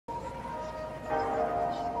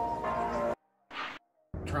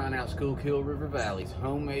trying out Schuylkill River Valley's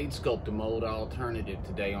homemade Sculpt mold alternative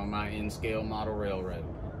today on my N-scale model railroad.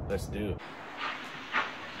 Let's do it.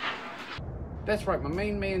 That's right, my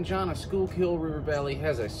main man John of Schuylkill River Valley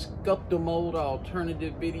has a Sculpt mold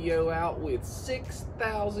alternative video out with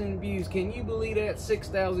 6,000 views. Can you believe that?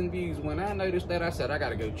 6,000 views. When I noticed that, I said, I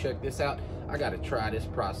gotta go check this out. I gotta try this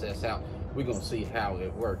process out. We're gonna see how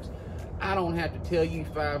it works. I don't have to tell you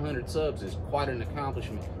 500 subs is quite an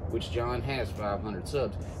accomplishment, which John has 500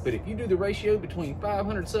 subs. But if you do the ratio between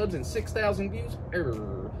 500 subs and 6,000 views,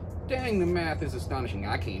 dang, the math is astonishing.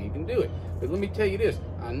 I can't even do it. But let me tell you this,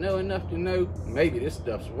 I know enough to know maybe this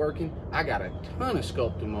stuff's working. I got a ton of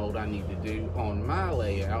Sculpt mold I need to do on my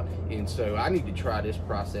layout, and so I need to try this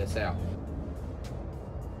process out.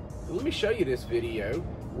 So let me show you this video,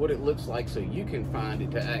 what it looks like so you can find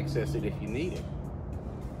it to access it if you need it.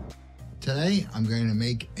 Today, I'm going to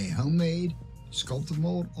make a homemade Sculpt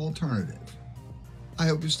mold alternative. I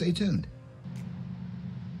hope you stay tuned.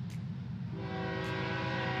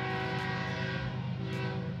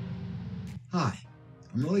 Hi,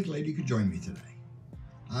 I'm really glad you could join me today.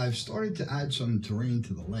 I've started to add some terrain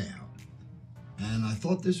to the layout, and I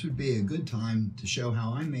thought this would be a good time to show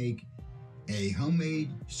how I make a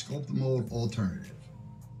homemade Sculpt mold alternative.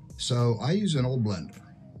 So I use an old blender.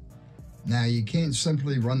 Now you can't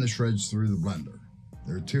simply run the shreds through the blender.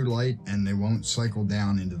 They're too light and they won't cycle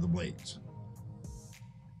down into the blades.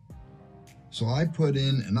 So I put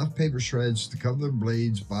in enough paper shreds to cover the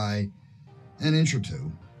blades by an inch or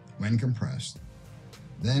two when compressed.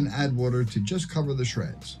 Then add water to just cover the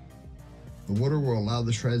shreds. The water will allow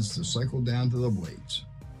the shreds to cycle down to the blades.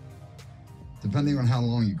 Depending on how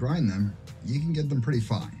long you grind them, you can get them pretty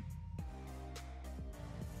fine.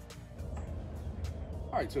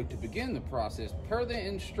 Alright, so to begin the process, per the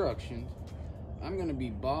instructions, I'm going to be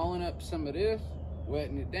balling up some of this,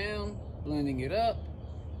 wetting it down, blending it up,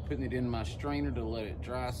 putting it in my strainer to let it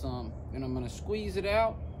dry some. Then I'm going to squeeze it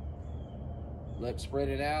out, spread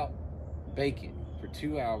it out, bake it for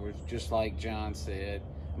 2 hours, just like John said.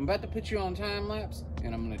 I'm about to put you on time lapse,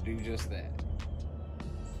 and I'm going to do just that.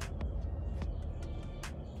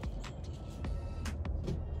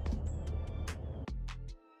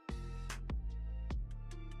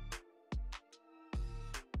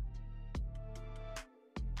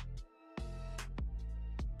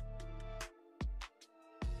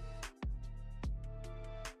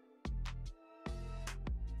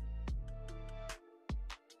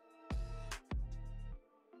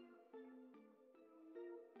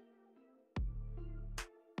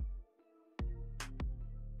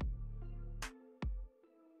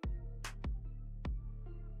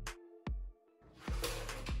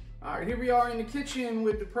 All right, here we are in the kitchen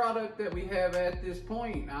with the product that we have at this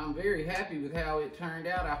point. I'm very happy with how it turned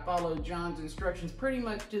out. I followed John's instructions pretty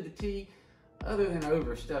much to the T, other than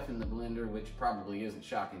overstuffing the blender, which probably isn't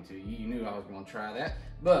shocking to you. You knew I was gonna try that,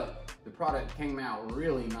 but the product came out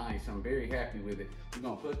really nice. I'm very happy with it. We're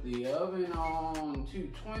gonna put the oven on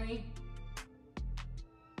 220.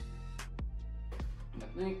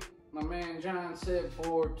 I think my man John said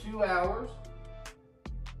for 2 hours.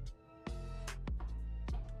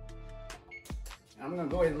 I'm gonna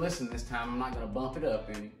go ahead and listen this time. I'm not gonna bump it up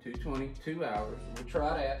any. 220, 2 hours. We'll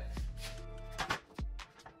try that.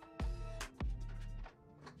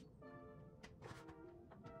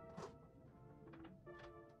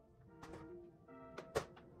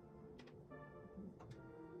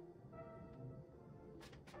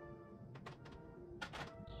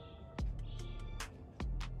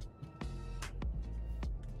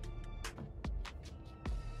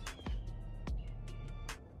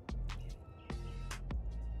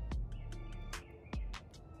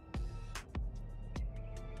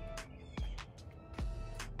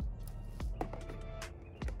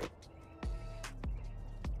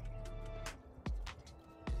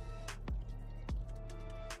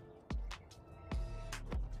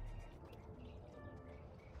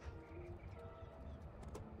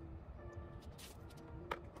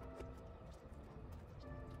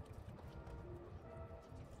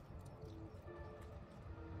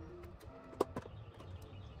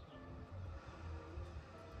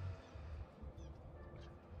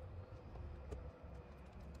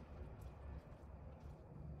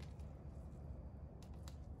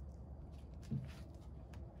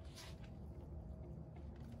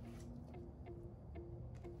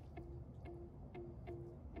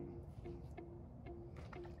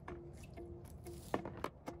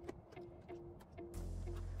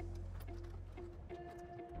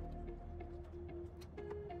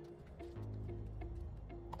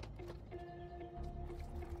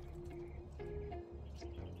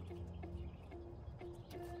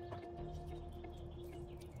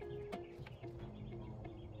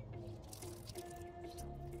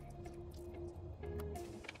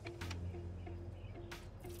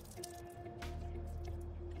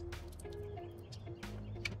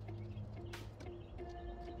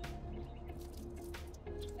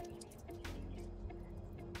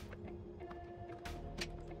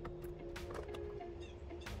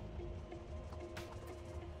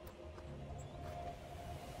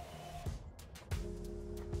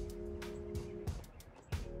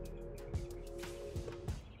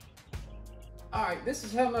 Alright, this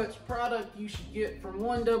is how much product you should get from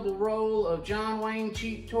one double roll of John Wayne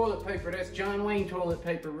cheap toilet paper. That's John Wayne toilet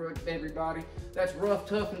paper, everybody. That's rough,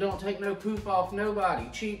 tough, and don't take no poof off nobody.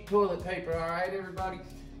 Cheap toilet paper, alright, everybody?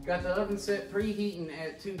 Got the oven set preheating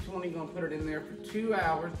at 220. Gonna put it in there for 2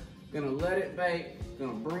 hours. Gonna let it bake.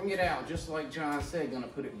 Gonna bring it out just like John said. Gonna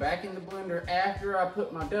put it back in the blender after I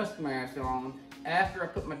put my dust mask on. After I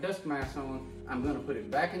put my dust mask on, I'm gonna put it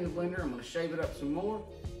back in the blender. I'm gonna shave it up some more.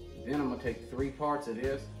 Then I'm gonna take 3 parts of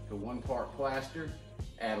this to 1 part plaster,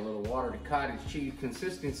 add a little water to cottage cheese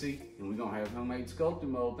consistency, and we're gonna have homemade Sculpt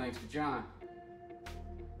mold thanks to John.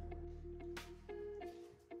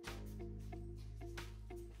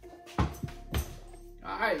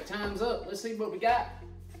 All right, time's up. Let's see what we got.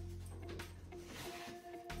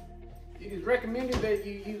 It is recommended that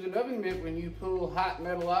you use an oven mitt when you pull hot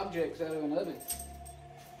metal objects out of an oven.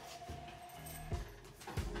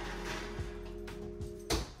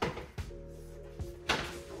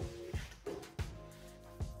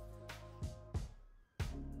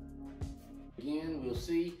 Again, we'll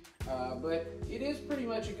see, but it is pretty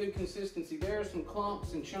much a good consistency. There are some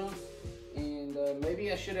clumps and chunks, and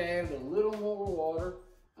maybe I should have added a little more water.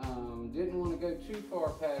 Didn't want to go too far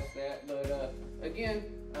past that, but again,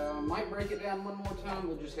 might break it down one more time.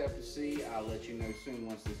 We'll just have to see. I'll let you know soon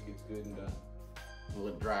once this gets good and done. We'll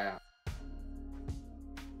let it dry out.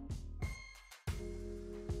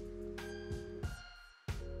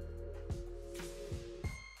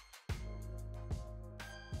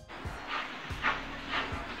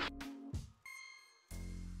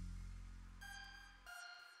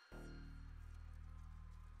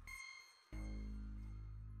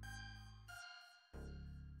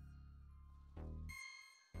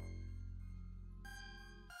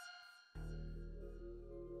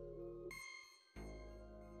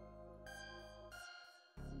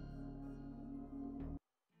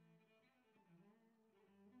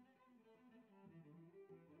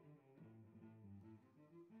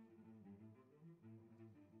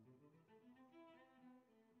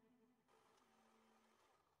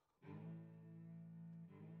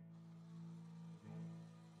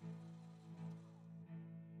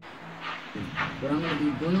 But I'm going to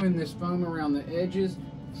be gluing this foam around the edges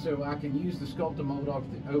so I can use the Sculpt mold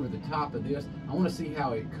over the top of this. I want to see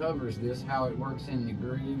how it covers this, how it works in the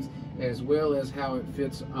grooves, as well as how it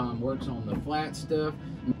fits, works on the flat stuff.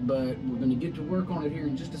 But we're going to get to work on it here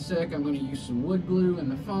in just a sec. I'm going to use some wood glue and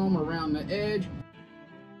the foam around the edge.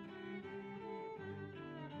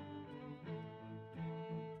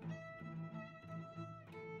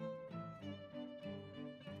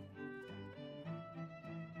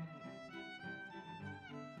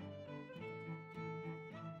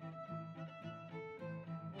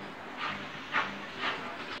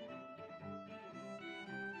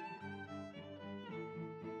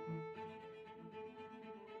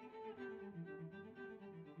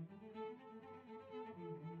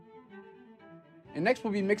 And next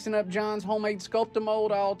we'll be mixing up John's homemade Sculpt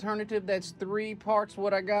mold alternative. That's 3 parts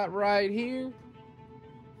what I got right here.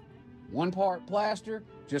 1 part plaster,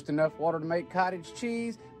 just enough water to make cottage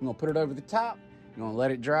cheese. I'm gonna put it over the top. I'm gonna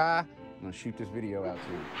let it dry. I'm gonna shoot this video out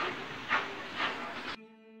to you.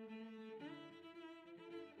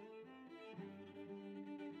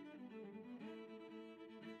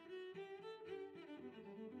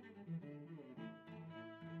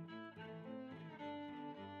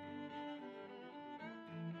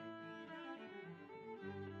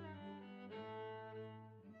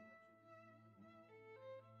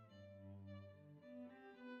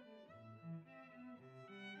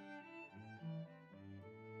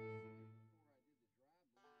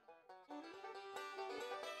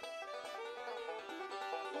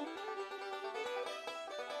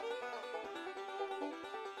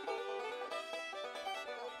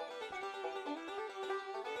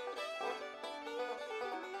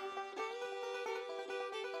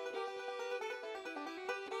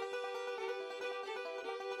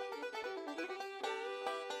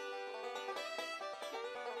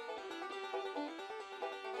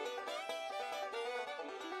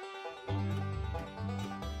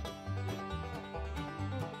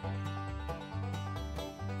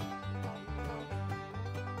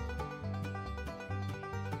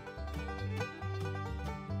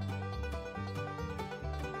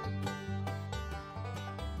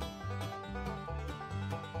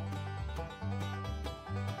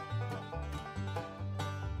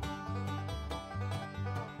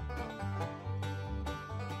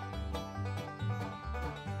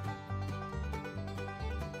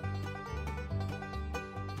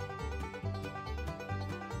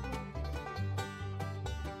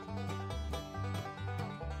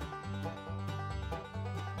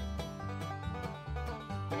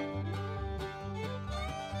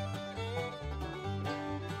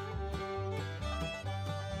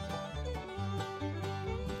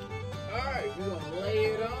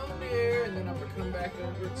 come back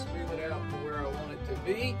over it, smooth it out to where I want it to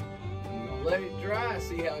be. I'm gonna let it dry,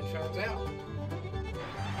 see how it turns out.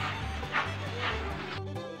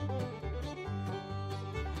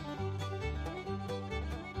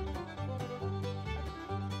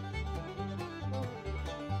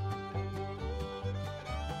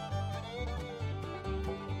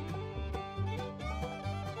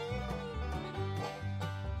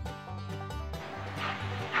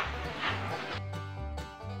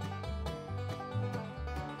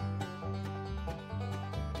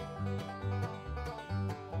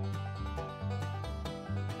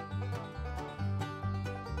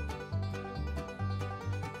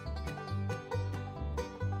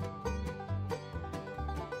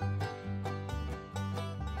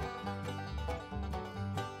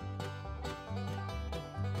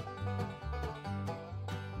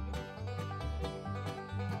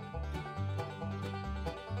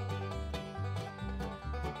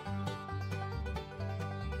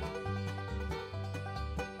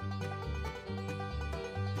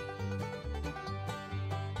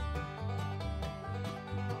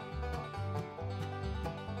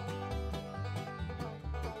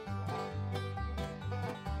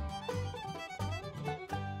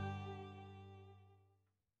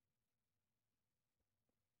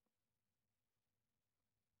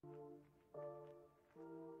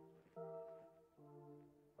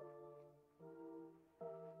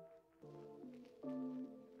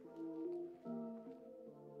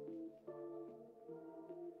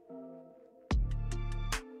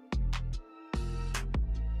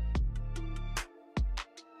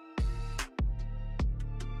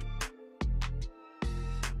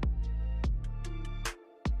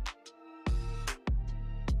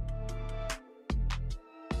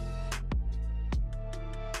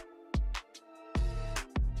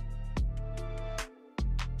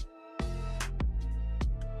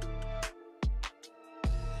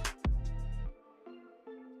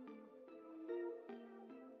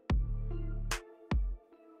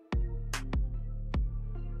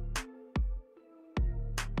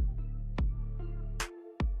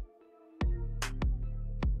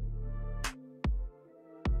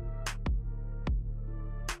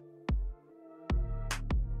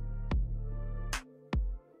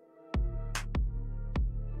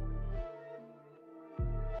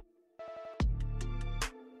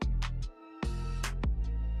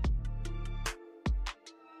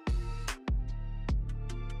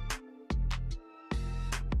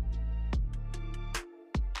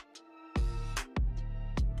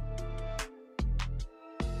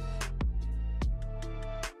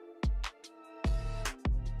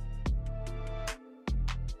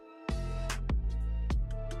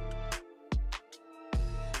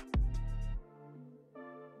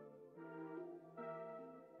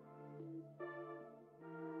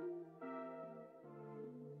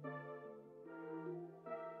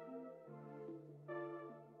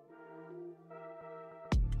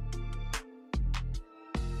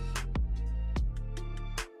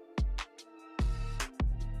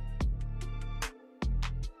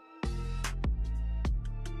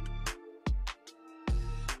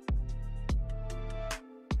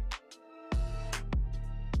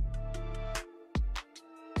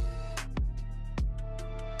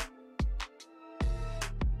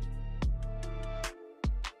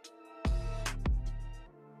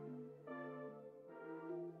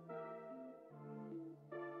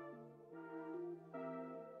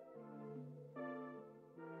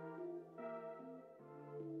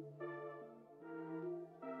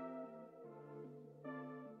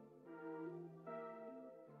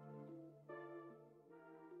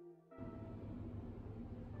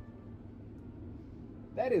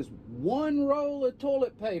 That is one roll of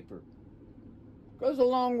toilet paper. Goes a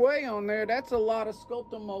long way on there. That's a lot of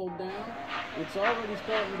Sculpt mold down. It's already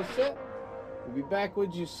starting to set. We'll be back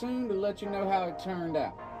with you soon to let you know how it turned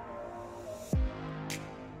out.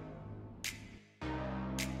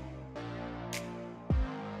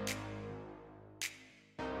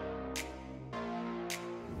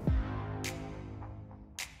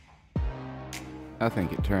 I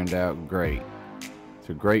think it turned out great. It's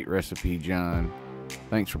a great recipe, John.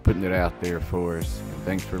 Thanks for putting it out there for us, and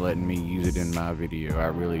thanks for letting me use it in my video. I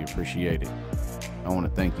really appreciate it. I want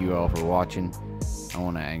to thank you all for watching. I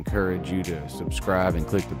want to encourage you to subscribe and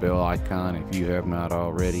click the bell icon if you have not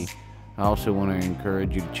already. I also want to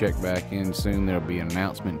encourage you to check back in soon. There'll be an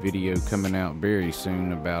announcement video coming out very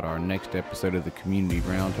soon about our next episode of the Community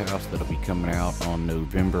Roundhouse that'll be coming out on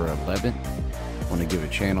November 11th. I want to give a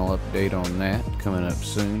channel update on that coming up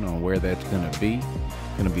soon on where that's going to be.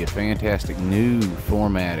 It's going to be a fantastic new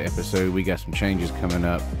format episode. We got some changes coming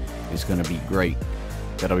up. It's going to be great.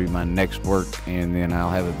 That'll be my next work, and then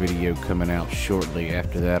I'll have a video coming out shortly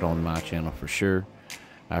after that on my channel for sure.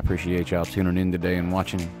 I appreciate y'all tuning in today and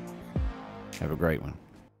watching. Have a great one.